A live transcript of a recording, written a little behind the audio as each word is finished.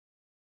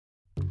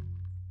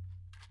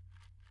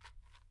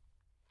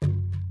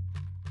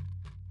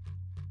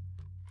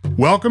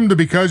Welcome to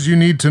Because You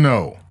Need to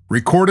Know,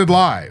 recorded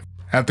live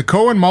at the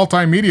Cohen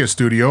Multimedia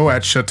Studio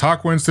at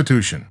Chautauqua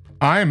Institution.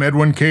 I am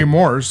Edwin K.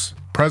 Morse,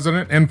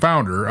 President and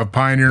Founder of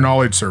Pioneer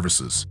Knowledge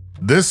Services.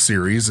 This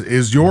series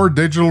is your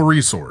digital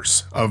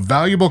resource of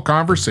valuable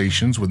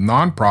conversations with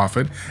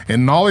nonprofit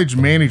and knowledge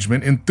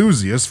management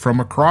enthusiasts from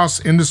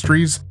across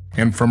industries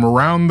and from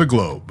around the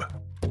globe.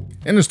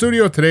 In the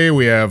studio today,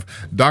 we have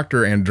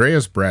Dr.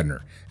 Andreas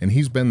Bradner, and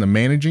he's been the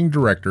Managing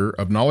Director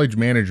of Knowledge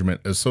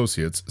Management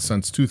Associates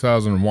since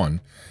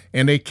 2001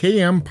 and a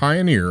KM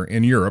pioneer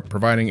in Europe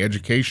providing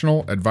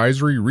educational,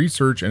 advisory,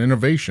 research, and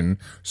innovation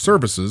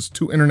services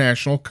to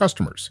international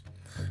customers.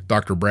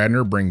 Dr.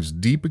 Bradner brings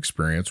deep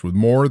experience with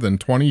more than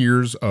 20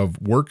 years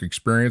of work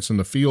experience in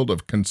the field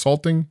of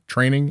consulting,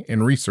 training,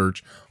 and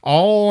research,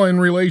 all in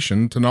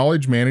relation to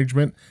knowledge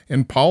management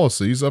and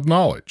policies of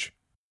knowledge.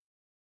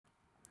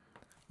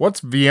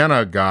 What's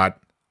Vienna got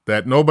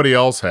that nobody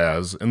else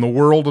has in the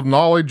world of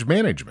knowledge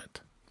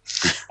management?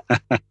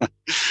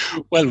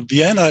 Well,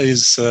 Vienna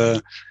is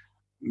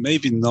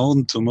maybe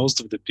known to most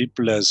of the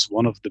people as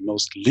one of the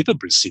most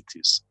livable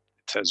cities.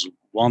 It has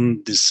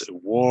won this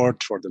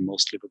award for the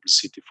most livable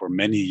city for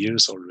many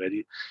years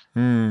already.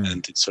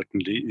 And it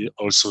certainly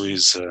also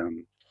is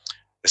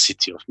a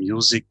city of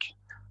music.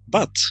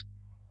 But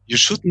you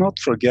should not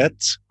forget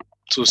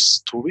to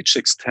which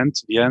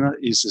extent Vienna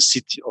is a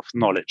city of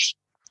knowledge.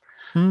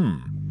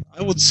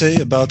 I would say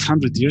about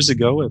 100 years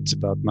ago, at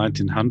about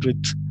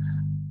 1900,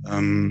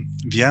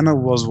 Vienna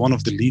was one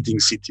of the leading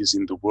cities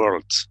in the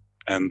world.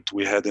 And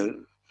we had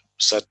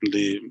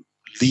certainly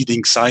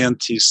leading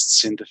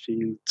scientists in the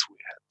field. We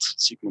had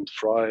Sigmund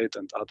Freud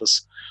and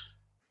others.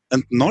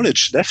 And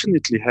knowledge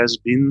definitely has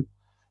been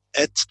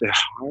at the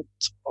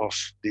heart of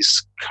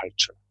this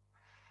culture.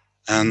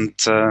 And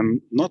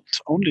not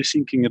only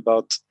thinking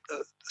about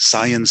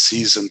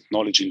sciences and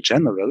knowledge in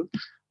general,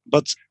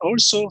 but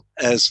also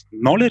as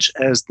knowledge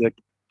as the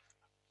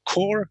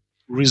core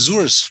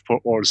resource for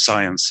all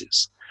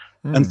sciences.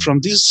 And from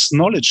this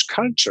knowledge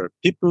culture,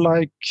 people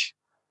like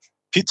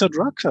Peter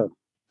Drucker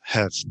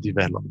have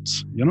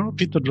developed. You know,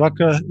 Peter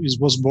Drucker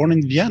was born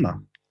in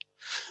Vienna,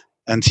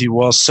 and he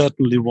was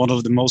certainly one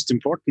of the most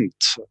important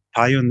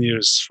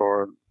pioneers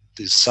for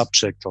this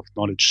subject of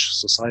knowledge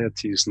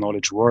societies,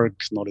 knowledge work,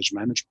 knowledge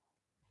management.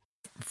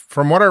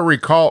 From what I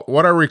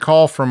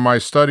recall from my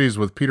studies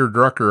with Peter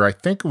Drucker, I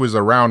think it was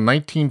around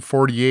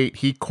 1948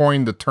 he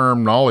coined the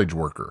term knowledge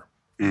worker.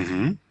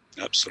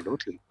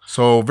 Absolutely.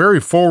 So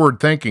very forward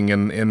thinking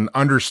in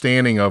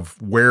understanding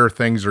of where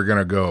things are going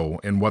to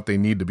go and what they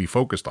need to be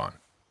focused on.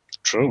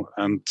 True.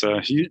 And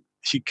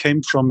he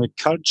came from a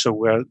culture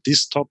where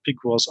this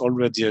topic was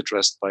already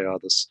addressed by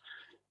others.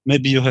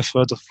 Maybe you have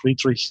heard of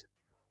Friedrich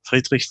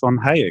von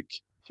Hayek.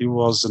 He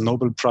was a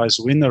Nobel Prize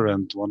winner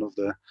and one of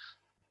the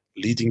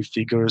leading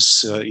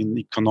figures in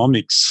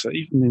economics,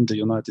 even in the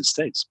United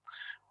States.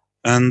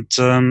 And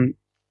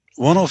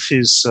one of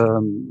his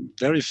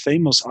very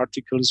famous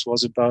articles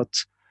was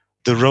about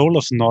the role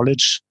of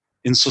knowledge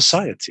in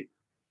society.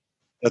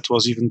 That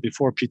was even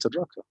before Peter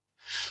Drucker.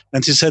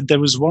 And he said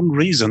there is one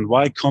reason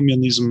why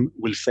communism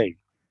will fail.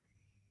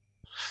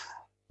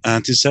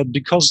 And he said,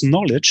 because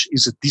knowledge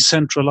is a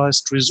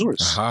decentralized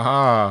resource.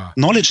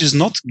 Knowledge is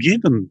not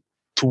given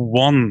to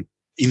one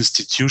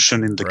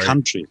institution in the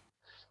country,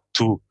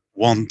 to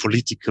one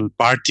political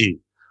party,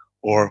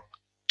 or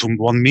to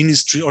one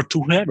ministry, or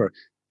to whoever.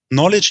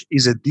 Knowledge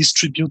is a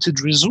distributed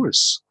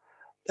resource.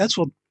 That's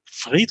what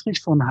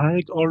Friedrich von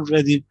Hayek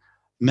already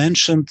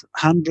mentioned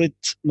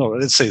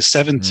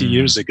 70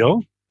 years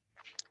ago,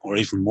 or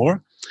even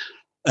more,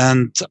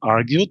 and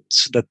argued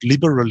that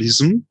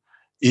liberalism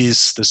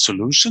is the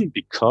solution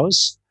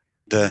because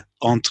the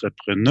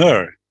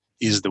entrepreneur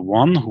is the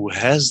one who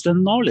has the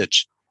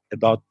knowledge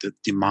about the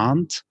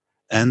demand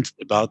and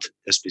about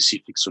a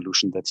specific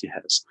solution that he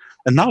has.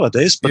 And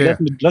nowadays,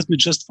 let me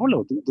just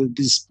follow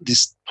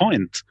this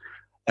point.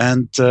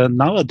 And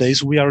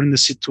nowadays, we are in a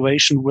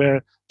situation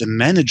where the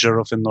manager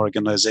of an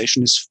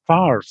organization is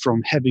far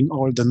from having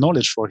all the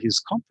knowledge for his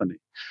company.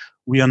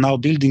 We are now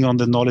building on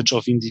the knowledge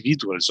of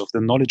individuals, of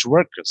the knowledge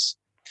workers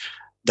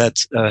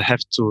that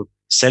have to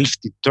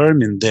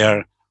self-determine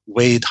their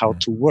way, how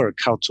to work,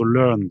 how to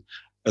learn,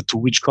 to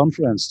which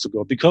conference to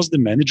go, because the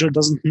manager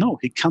doesn't know.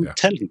 He can't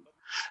tell him.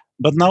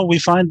 But now we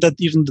find that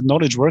even the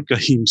knowledge worker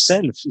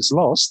himself is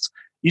lost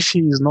if he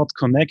is not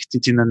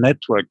connected in a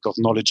network of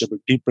knowledgeable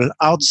people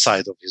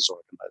outside of his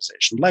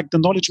organization, like the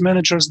knowledge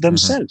managers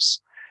themselves.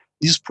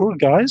 These poor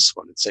guys,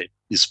 well, let's say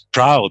these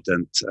proud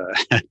and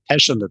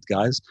passionate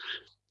guys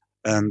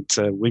and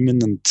women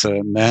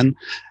and men,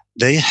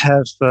 they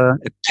have a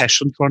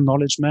passion for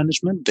knowledge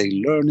management.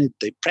 They learn it,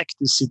 they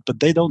practice it, but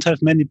they don't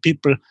have many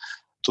people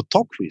to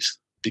talk with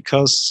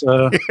because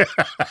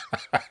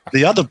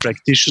the other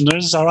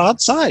practitioners are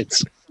outside.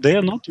 They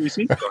are not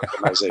within the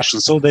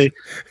organization. So they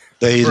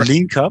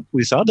link up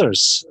with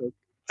others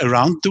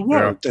around the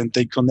world and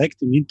they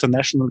connect in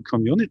international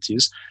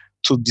communities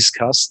to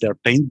discuss their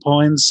pain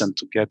points and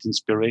to get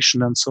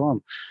inspiration and so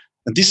on.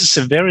 And this is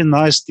a very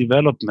nice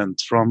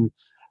development from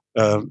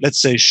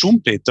let's say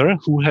Schumpeter,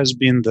 who has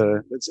been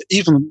the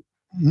even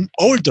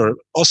older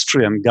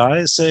Austrian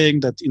guy, saying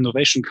that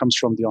innovation comes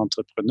from the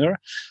entrepreneur.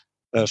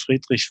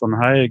 Friedrich von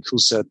Hayek, who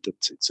said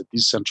that it's a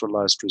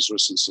decentralized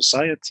resource in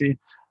society.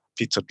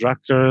 Peter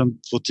Drucker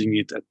putting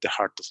it at the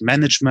heart of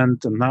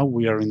management. And now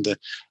we are in the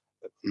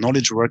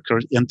knowledge worker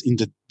and in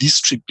the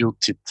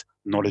distributed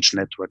knowledge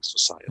network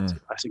society.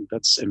 I think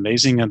that's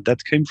amazing. And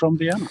that came from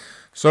Vienna.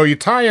 So you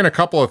tie in a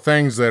couple of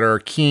things that are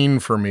keen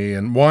for me.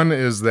 And one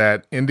is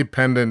that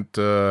independent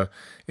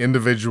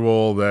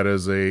individual that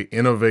is a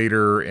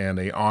innovator and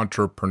a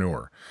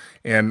entrepreneur.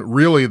 And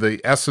really the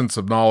essence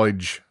of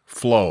knowledge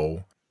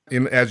flow,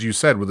 as you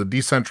said, with the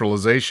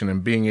decentralization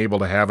and being able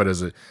to have it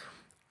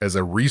as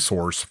a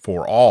resource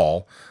for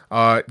all,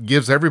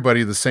 gives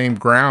everybody the same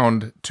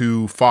ground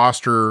to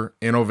foster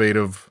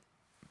innovative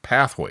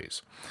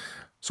pathways.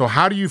 So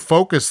how do you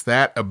focus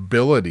that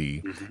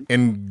ability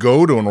and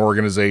go to an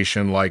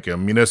organization like a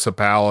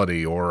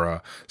municipality or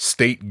a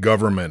state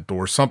government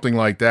or something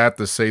like that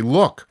to say,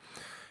 look,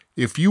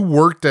 if you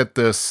worked at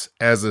this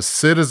as a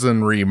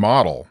citizenry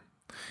model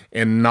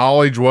and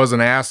knowledge was an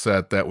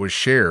asset that was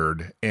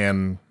shared,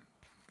 and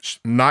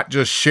not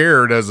just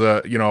shared as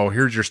a,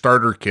 here's your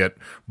starter kit,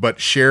 but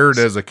shared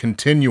as a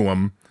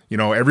continuum,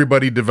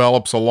 everybody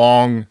develops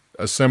along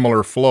a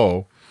similar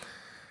flow.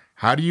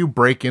 How do you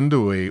break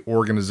into a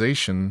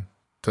organization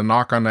to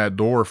knock on that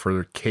door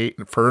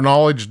for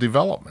knowledge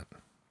development?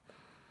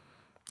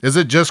 Is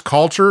it just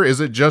culture? Is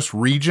it just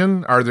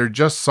region? Are there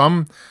just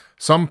some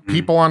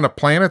people on the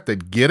planet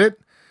that get it?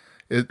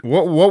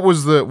 What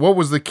was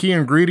the key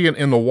ingredient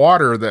in the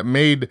water that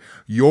made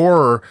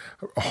your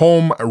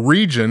home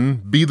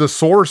region be the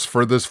source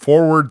for this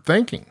forward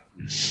thinking?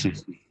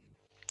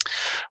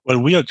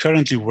 Well, we are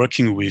currently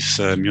working with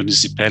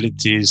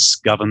municipalities,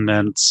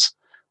 governments,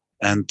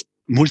 and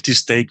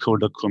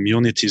multi-stakeholder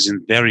communities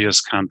in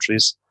various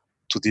countries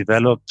to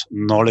develop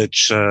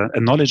a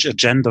knowledge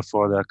agenda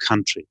for their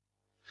country.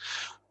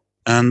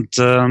 And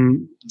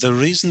the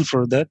reason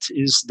for that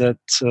is that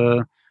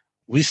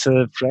with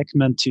a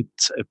fragmented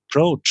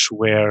approach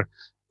where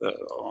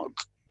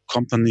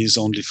companies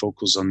only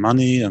focus on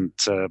money and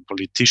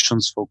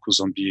politicians focus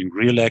on being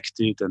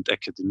re-elected and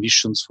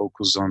academicians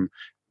focus on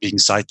being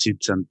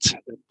cited and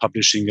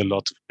publishing a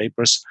lot of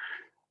papers,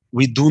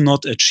 we do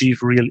not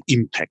achieve real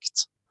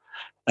impact.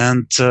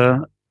 And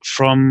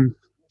from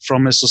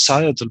a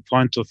societal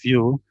point of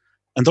view,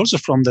 and also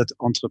from that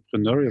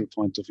entrepreneurial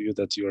point of view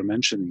that you are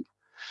mentioning,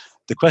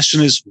 the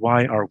question is,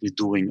 why are we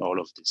doing all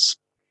of this?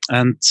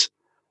 And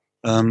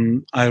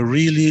I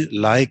really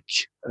like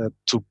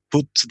to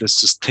put the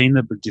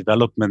Sustainable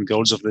Development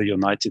Goals of the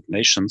United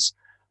Nations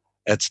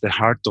at the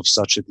heart of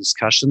such a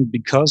discussion,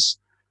 because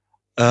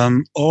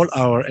all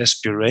our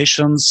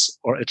aspirations,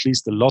 or at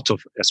least a lot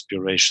of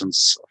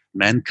aspirations of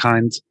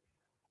mankind,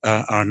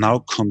 are now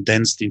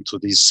condensed into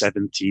these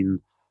 17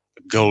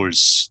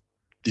 goals.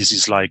 This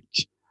is like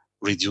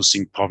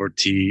reducing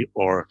poverty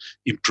or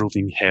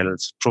improving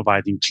health,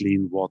 providing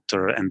clean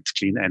water and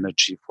clean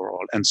energy for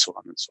all, and so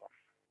on and so on.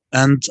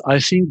 And I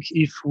think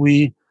if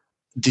we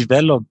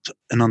develop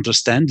an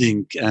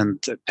understanding and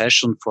a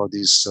passion for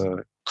these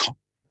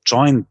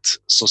joint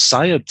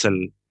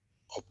societal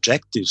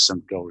objectives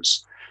and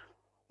goals,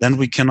 then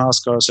we can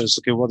ask ourselves,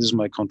 okay, what is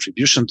my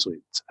contribution to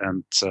it?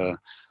 And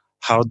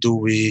how do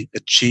we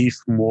achieve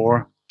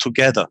more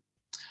together?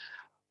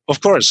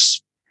 Of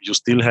course, you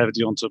still have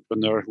the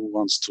entrepreneur who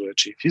wants to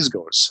achieve his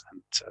goals,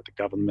 and the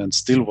government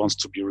still wants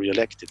to be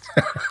re-elected.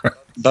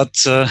 But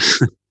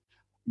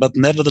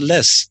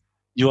nevertheless,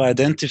 you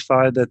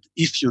identify that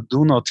if you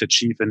do not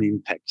achieve an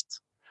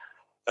impact,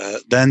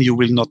 then you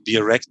will not be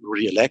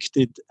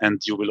re-elected, and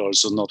you will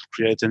also not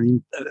create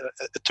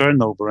a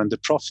turnover and a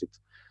profit.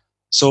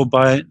 So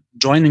by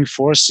joining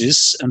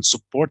forces and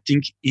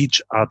supporting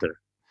each other,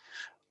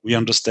 we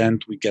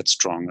understand we get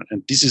stronger.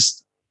 And this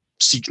is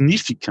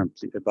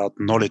significantly about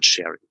knowledge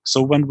sharing.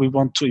 So when we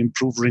want to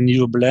improve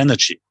renewable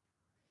energy,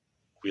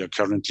 we are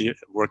currently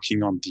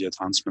working on the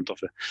advancement of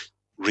a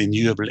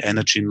renewable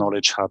energy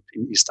knowledge hub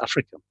in East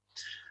Africa.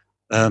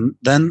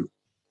 Then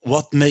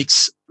what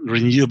makes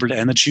renewable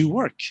energy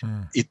work?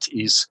 It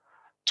is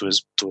to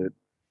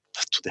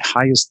the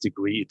highest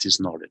degree, it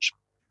is knowledge.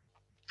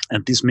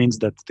 And this means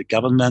that the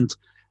government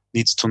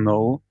needs to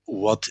know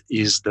what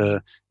is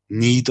the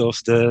need of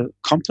the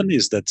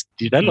companies that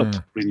develop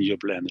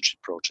renewable energy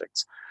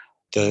projects.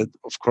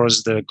 Of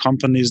course, the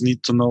companies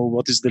need to know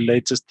what is the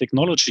latest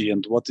technology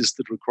and what is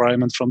the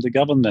requirement from the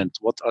government,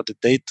 what are the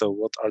data,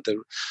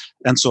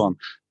 and so on.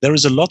 There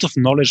is a lot of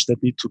knowledge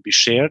that need to be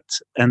shared,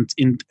 and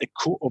in a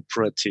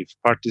cooperative,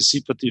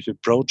 participative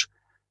approach,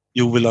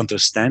 you will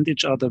understand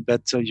each other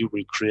better, you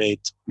will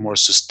create more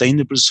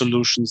sustainable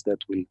solutions that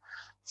will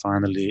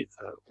finally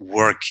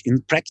work in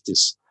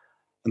practice.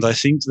 And I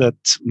think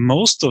that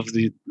most of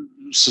the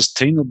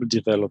sustainable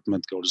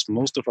development goals,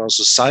 most of our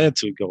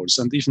societal goals,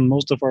 and even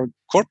most of our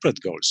corporate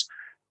goals,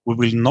 we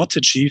will not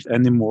achieve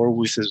anymore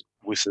with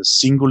a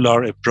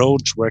singular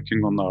approach,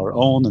 working on our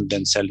own and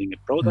then selling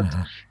a product.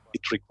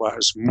 it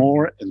requires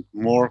more and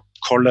more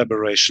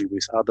collaboration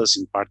with others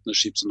in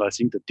partnerships. And I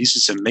think that this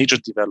is a major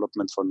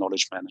development for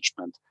knowledge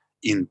management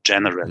in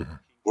general,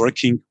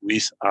 working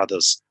with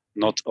others,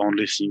 not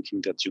only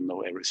thinking that you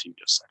know everything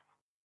yourself.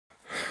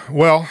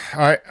 Well,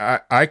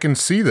 I can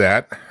see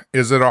that.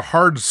 Is it a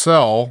hard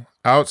sell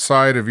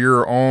outside of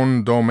your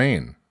own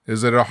domain?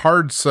 Is it a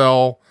hard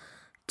sell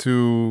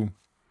to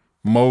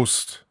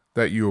most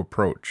that you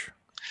approach?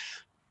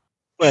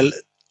 Well,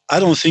 I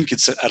don't think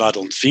and I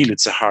don't feel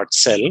it's a hard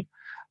sell.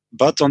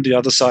 But on the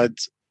other side,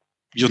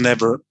 you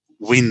never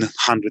win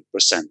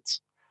 100%.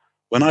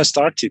 When I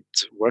started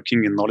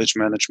working in knowledge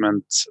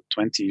management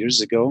 20 years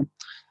ago,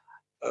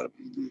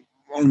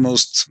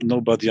 almost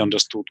nobody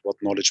understood what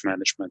knowledge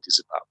management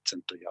is about.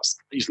 And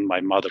even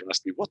my mother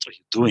asked me, "What are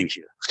you doing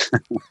here?"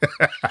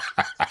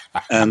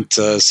 And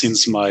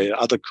since my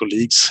other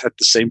colleagues had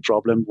the same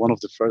problem, one of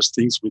the first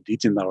things we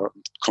did in our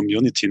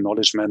community,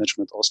 Knowledge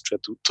Management Austria,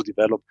 to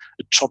develop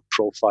a job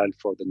profile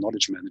for the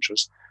knowledge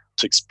managers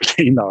to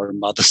explain our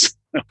mothers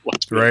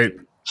what we're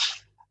doing.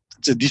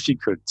 It's a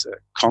difficult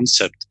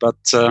concept,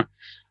 but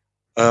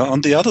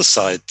on the other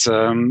side,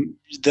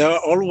 there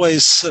are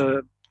always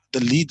the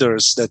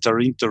leaders that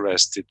are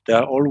interested. There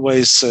are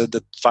always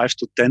the 5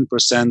 to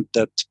 10%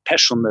 that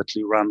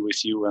passionately run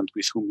with you and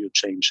with whom you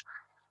change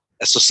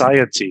a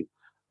society.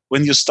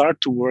 When you start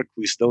to work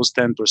with those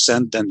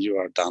 10%, then you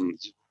are done.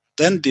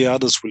 Then the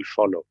others will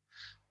follow.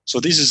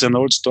 So this is an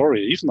old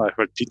story. Even I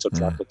heard Peter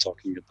Drucker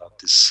talking about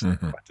this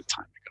quite a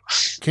time ago.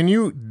 Can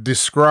you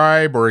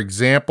describe or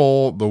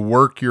example the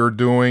work you're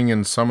doing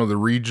in some of the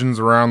regions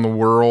around the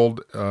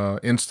world,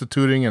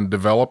 instituting and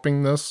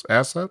developing this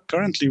asset?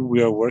 Currently,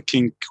 we are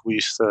working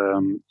with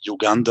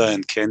Uganda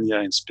and Kenya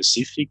in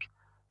specific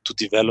to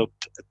develop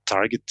a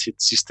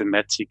targeted,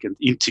 systematic, and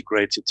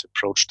integrated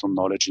approach to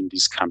knowledge in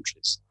these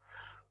countries,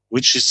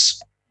 which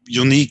is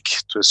unique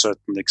to a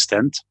certain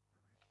extent.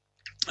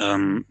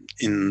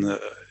 In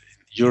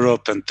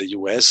Europe and the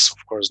US,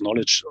 of course,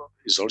 knowledge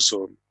is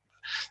also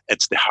at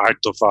the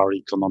heart of our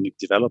economic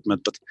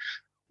development, but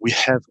we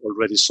have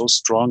already so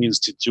strong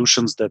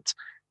institutions that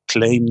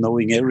claim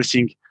knowing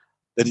everything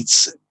that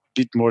it's a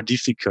bit more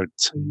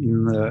difficult.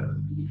 In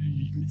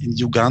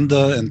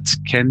Uganda and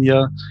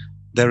Kenya,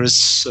 there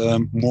is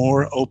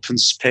more open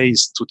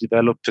space to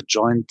develop a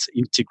joint,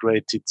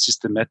 integrated,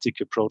 systematic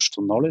approach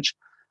to knowledge.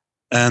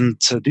 And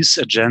this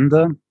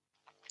agenda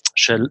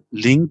shall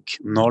link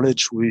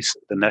knowledge with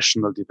the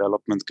national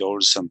development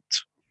goals and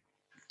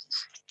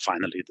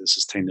finally the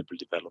sustainable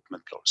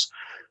development goals.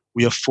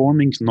 We are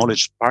forming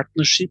knowledge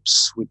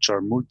partnerships, which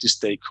are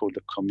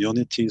multi-stakeholder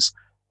communities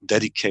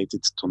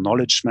dedicated to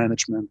knowledge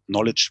management,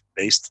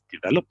 knowledge-based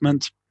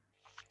development.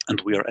 And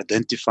we are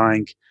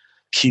identifying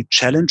key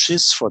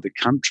challenges for the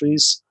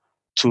countries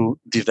to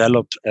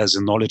develop as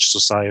a knowledge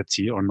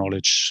society or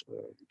knowledge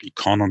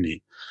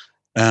economy.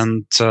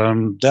 And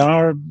there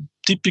are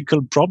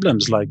typical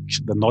problems like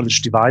the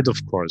knowledge divide,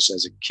 of course,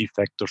 as a key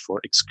factor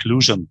for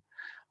exclusion.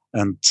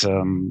 And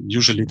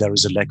usually there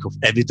is a lack of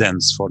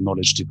evidence for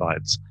knowledge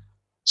divides.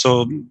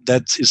 So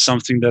that is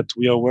something that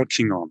we are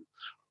working on.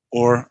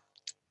 Or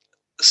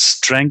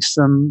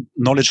strengthen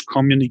knowledge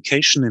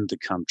communication in the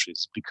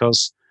countries,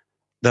 because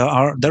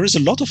there is a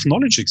lot of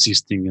knowledge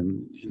existing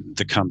in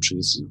the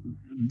countries.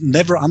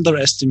 Never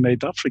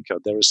underestimate Africa.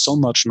 There is so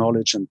much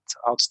knowledge and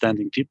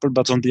outstanding people,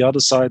 but on the other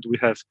side, we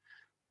have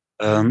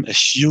a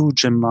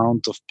huge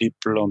amount of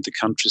people on the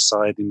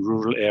countryside in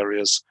rural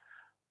areas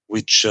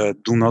which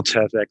do not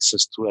have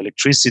access to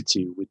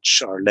electricity,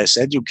 which are less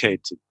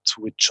educated,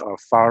 which are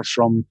far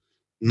from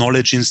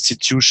knowledge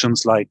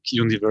institutions like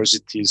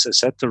universities,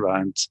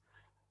 etc. And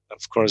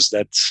of course,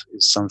 that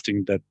is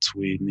something that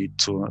we need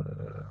to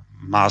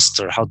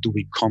master. How do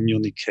we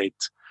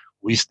communicate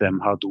with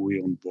them? How do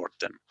we onboard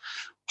them?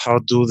 How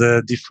do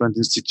the different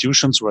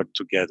institutions work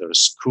together,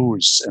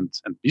 schools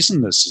and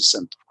businesses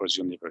and, of course,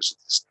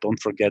 universities?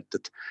 Don't forget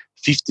that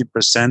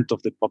 50%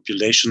 of the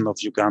population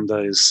of Uganda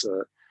is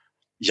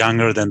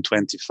younger than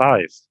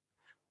 25.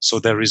 So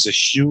there is a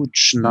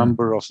huge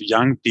number of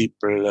young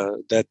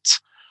people that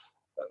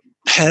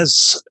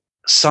has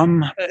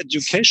some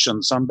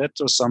education, some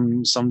better,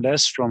 some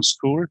less from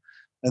school,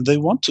 and they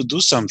want to do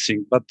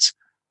something, but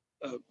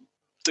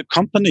the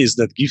companies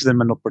that give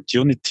them an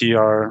opportunity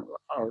are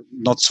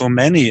not so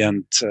many,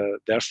 and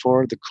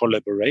therefore the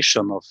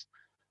collaboration of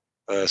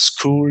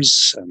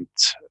schools and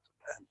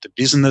the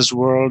business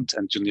world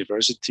and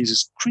universities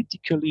is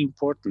critically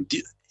important.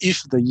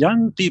 If the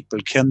young people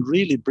can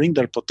really bring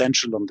their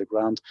potential on the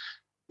ground,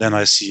 then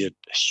I see a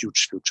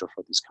huge future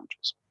for these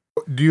countries.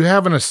 Do you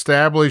have an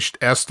established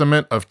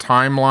estimate of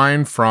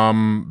timeline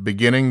from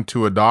beginning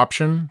to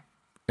adoption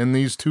in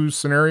these two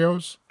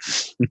scenarios?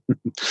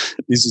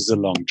 This is a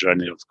long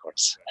journey, of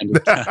course,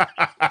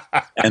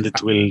 and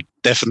it will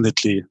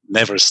definitely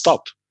never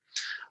stop,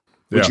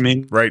 which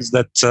means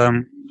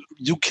that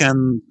you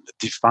can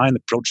define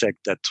a project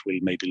that will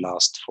maybe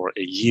last for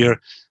a year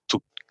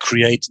to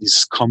create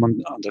this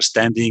common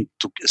understanding,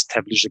 to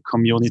establish a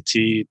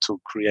community, to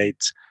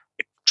create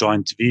a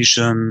joint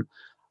vision,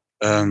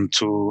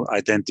 to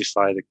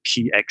identify the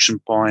key action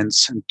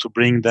points and to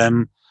bring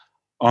them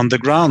on the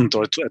ground,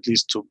 or to at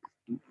least to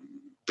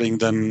bring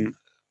them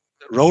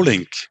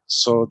rolling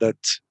so that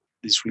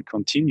this will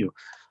continue.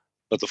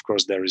 But of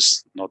course, there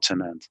is not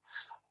an end.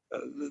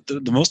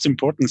 The most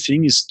important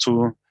thing is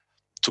to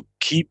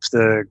keep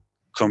the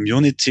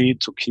community,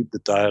 to keep the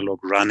dialogue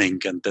running,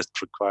 and that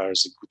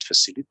requires a good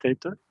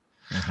facilitator.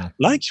 Mm-hmm.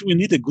 Like we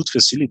need a good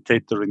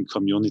facilitator in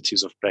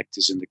communities of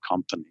practice in the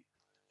company.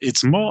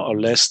 It's more or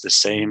less the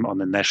same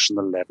on a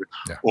national level,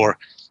 or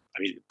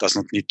it does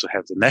not need to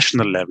have the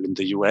national level. In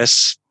the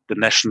US, the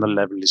national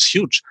level is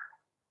huge,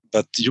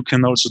 but you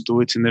can also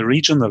do it in a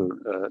regional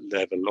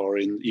level, or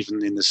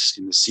even in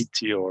a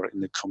city or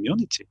in a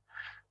community,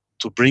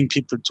 to bring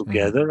people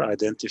together, mm-hmm.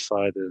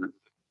 identify the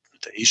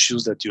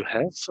issues that you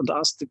have, and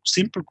ask the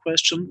simple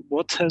question: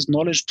 what has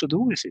knowledge to do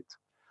with it?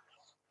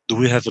 Do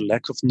we have a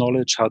lack of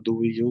knowledge? How do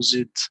we use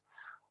it?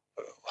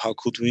 How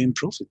could we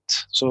improve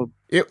it? So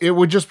it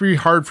would just be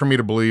hard for me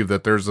to believe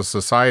that there's a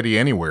society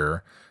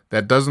anywhere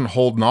that doesn't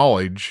hold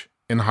knowledge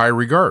in high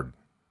regard.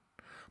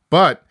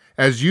 But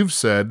as you've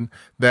said,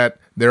 that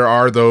there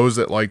are those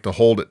that like to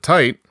hold it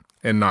tight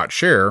and not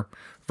share,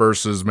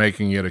 versus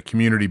making it a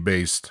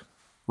community-based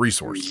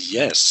resource.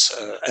 Yes,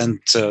 and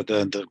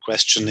the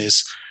question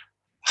is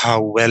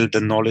how well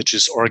the knowledge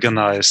is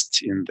organized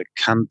in the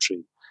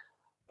country.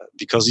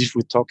 Because if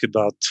we talk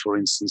about, for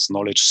instance,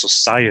 knowledge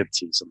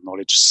societies and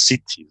knowledge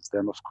cities,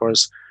 then of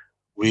course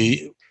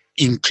we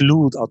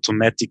include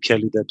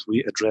automatically that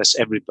we address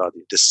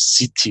everybody, the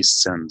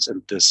citizens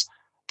and this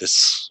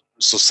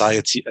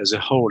society as a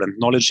whole. And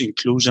knowledge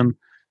inclusion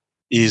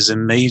is a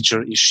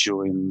major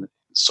issue in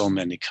so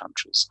many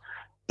countries.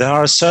 There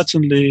are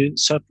certainly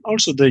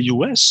also the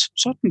US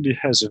certainly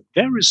has a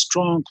very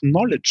strong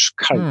knowledge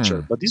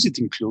culture, but is it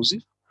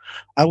inclusive?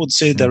 I would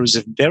say there is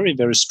a very,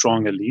 very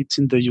strong elite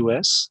in the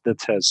US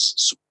that has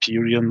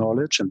superior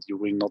knowledge, and you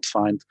will not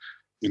find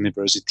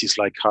universities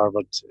like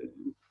Harvard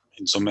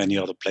in so many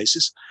other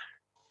places.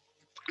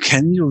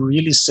 Can you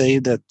really say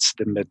that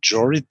the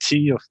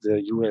majority of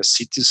the US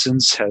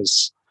citizens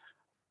has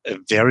a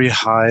very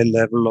high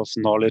level of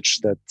knowledge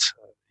that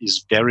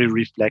is very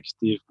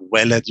reflective,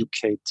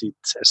 well-educated,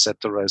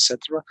 etc.,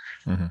 etc.,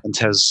 mm-hmm. and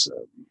has,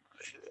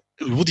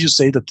 would you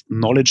say that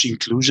knowledge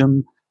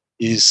inclusion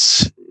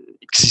is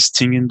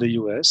existing in the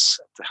US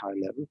at a high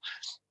level?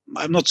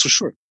 I'm not so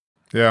sure.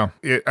 Yeah,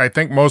 I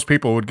think most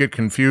people would get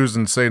confused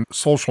and say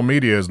social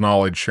media is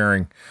knowledge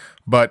sharing,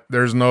 but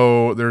there's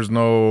no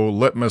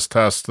litmus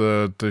test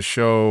to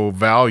show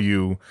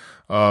value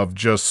of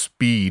just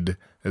speed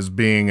as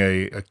being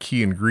a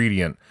key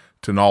ingredient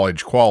to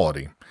knowledge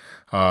quality.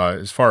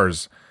 As far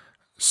as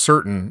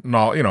certain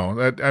knowledge,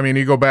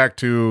 you go back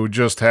to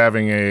just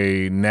having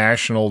a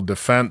national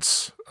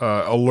defense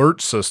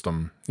alert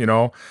system,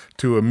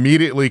 to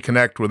immediately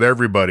connect with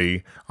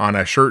everybody on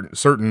a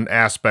certain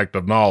aspect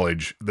of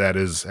knowledge that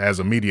has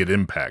immediate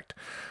impact,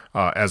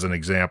 as an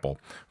example,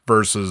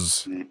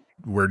 versus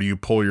where do you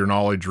pull your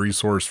knowledge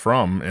resource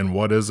from, and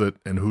what is it,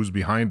 and who's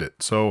behind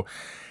it? So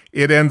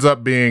it ends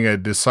up being a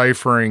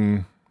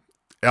deciphering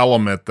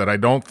element that I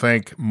don't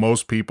think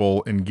most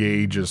people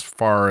engage as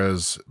far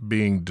as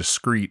being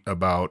discreet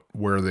about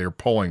where they're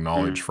pulling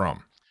knowledge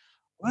from.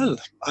 Well,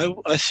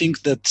 I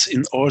think that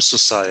in all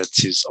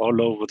societies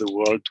all over the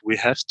world, we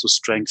have to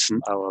strengthen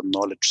our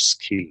knowledge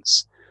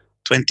skills.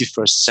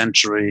 21st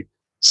century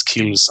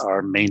skills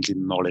are mainly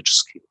knowledge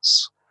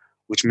skills,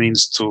 which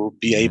means to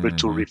be able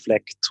to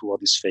reflect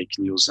what is fake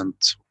news and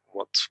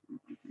what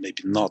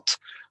maybe not,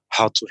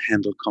 how to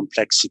handle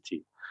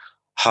complexity,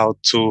 how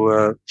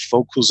to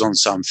focus on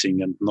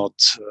something and not,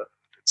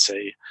 let's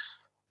say,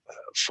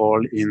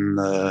 fall in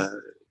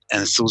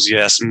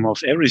enthusiasm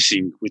of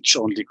everything, which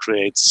only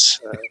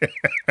creates,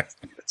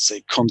 let's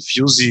say,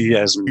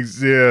 confusiasm.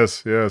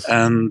 Yes.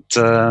 And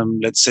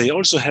let's say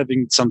also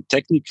having some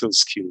technical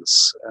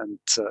skills and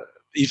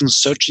even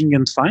searching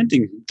and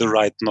finding the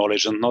right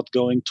knowledge and not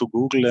going to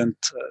Google and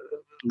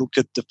look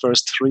at the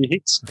first 3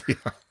 hits. Yeah.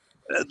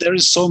 There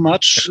is so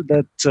much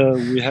that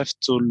we have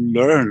to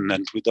learn,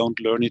 and we don't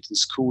learn it in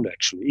school,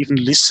 actually. Even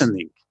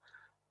listening.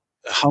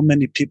 How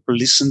many people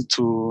listen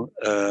to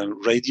a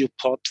radio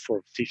pod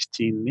for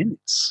 15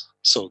 minutes?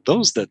 So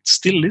those that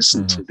still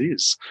listen to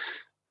this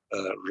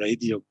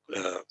radio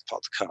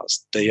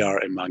podcast, they are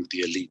among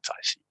the elite,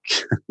 I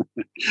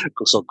think.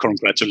 So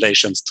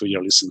congratulations to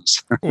your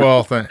listeners.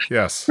 Well,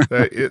 yes.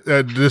 They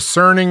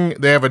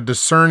have a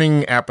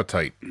discerning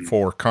appetite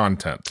for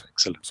content,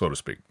 excellent, so to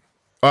speak.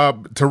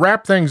 To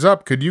wrap things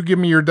up, could you give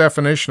me your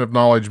definition of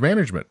knowledge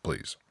management,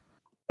 please?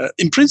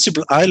 In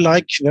principle, I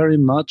like very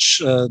much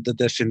the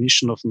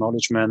definition of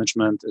knowledge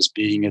management as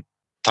being a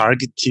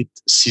targeted,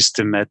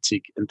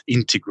 systematic, and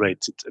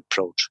integrated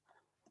approach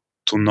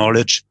to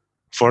knowledge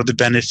for the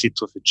benefit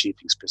of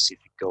achieving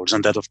specific goals.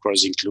 And that, of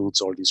course,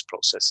 includes all these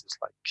processes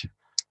like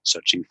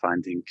searching,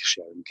 finding,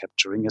 sharing,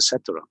 capturing,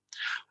 etc.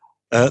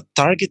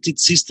 Targeted,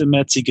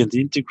 systematic, and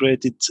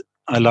integrated,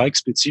 I like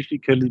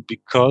specifically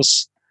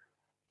because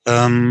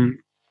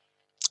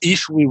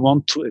if we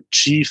want to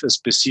achieve a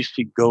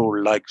specific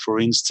goal, like, for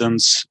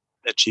instance,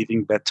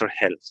 achieving better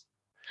health,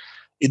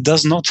 it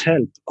does not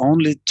help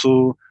only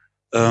to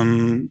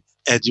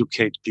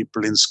educate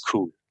people in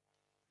school.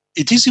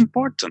 It is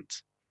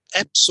important,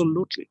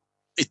 absolutely.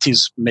 It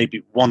is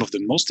maybe one of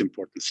the most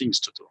important things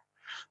to do,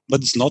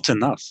 but it's not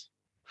enough.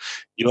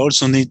 You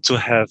also need to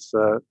have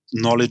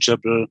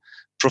knowledgeable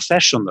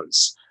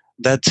professionals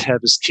that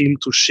have a skill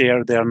to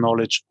share their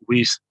knowledge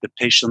with the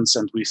patients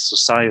and with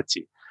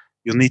society.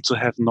 You need to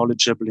have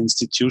knowledgeable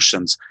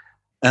institutions.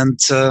 And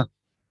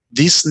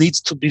this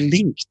needs to be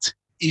linked.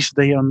 If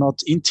they are not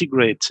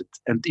integrated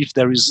and if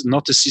there is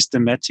not a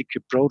systematic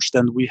approach,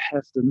 then we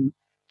have the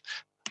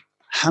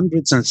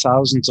hundreds and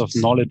thousands of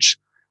knowledge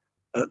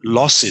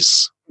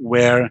losses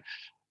where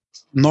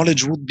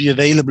knowledge would be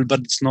available, but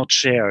it's not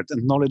shared,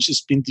 and knowledge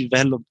has been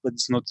developed, but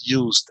it's not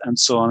used, and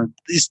so on.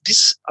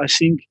 This, I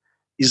think,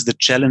 is the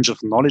challenge of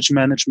knowledge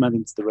management.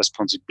 It's the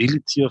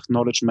responsibility of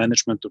knowledge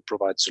management to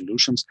provide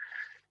solutions.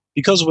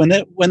 Because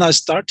when I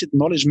started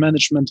knowledge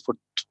management for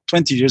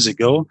 20 years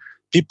ago,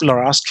 people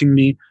are asking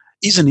me,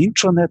 is an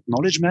intranet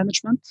knowledge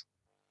management?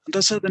 And I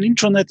said, an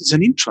intranet is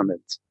an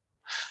intranet.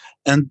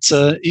 And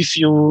if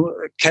you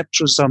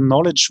capture some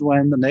knowledge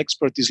when an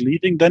expert is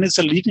leaving, then it's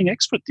a leaving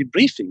expert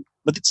debriefing,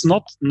 but it's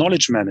not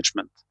knowledge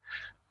management.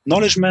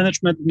 Knowledge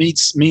management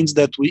means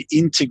that we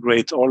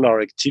integrate all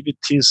our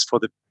activities for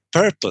the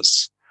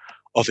purpose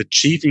of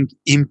achieving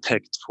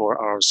impact for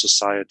our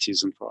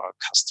societies and for our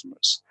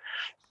customers.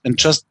 And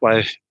just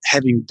by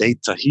having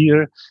data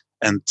here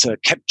and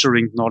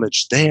capturing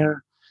knowledge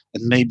there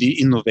and maybe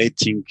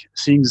innovating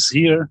things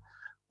here,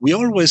 we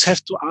always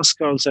have to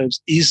ask ourselves,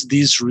 is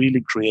this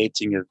really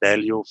creating a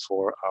value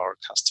for our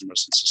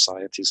customers and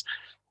societies?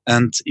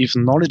 And if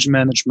knowledge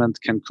management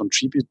can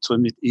contribute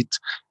to it,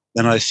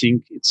 then I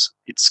think its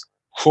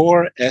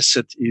core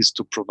asset is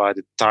to provide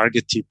a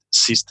targeted,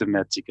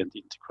 systematic, and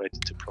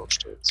integrated approach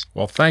to it.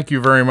 Well, thank you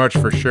very much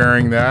for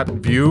sharing that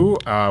view.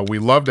 We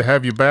love to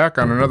have you back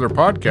on another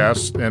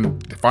podcast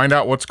and find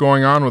out what's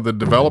going on with the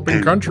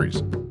developing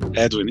countries.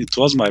 Edwin, it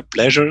was my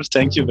pleasure.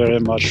 Thank you very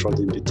much for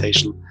the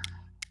invitation,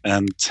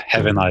 and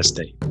have a nice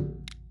day.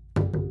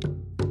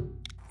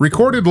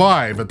 Recorded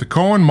live at the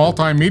Cohen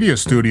Multimedia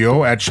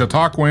Studio at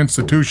Chautauqua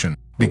Institution.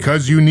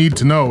 Because You Need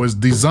to Know is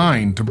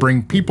designed to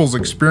bring people's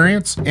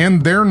experience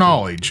and their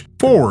knowledge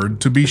forward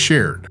to be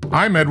shared.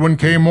 I'm Edwin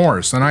K.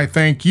 Morris, and I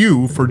thank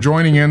you for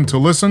joining in to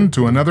listen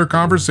to another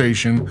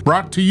conversation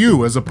brought to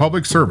you as a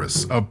public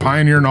service of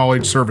Pioneer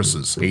Knowledge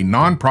Services, a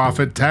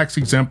nonprofit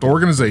tax-exempt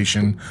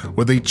organization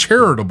with a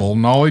charitable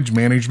knowledge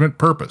management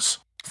purpose.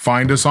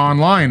 Find us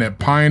online at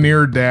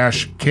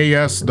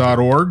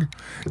pioneer-ks.org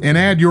and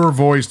add your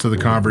voice to the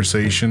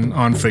conversation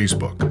on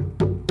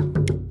Facebook.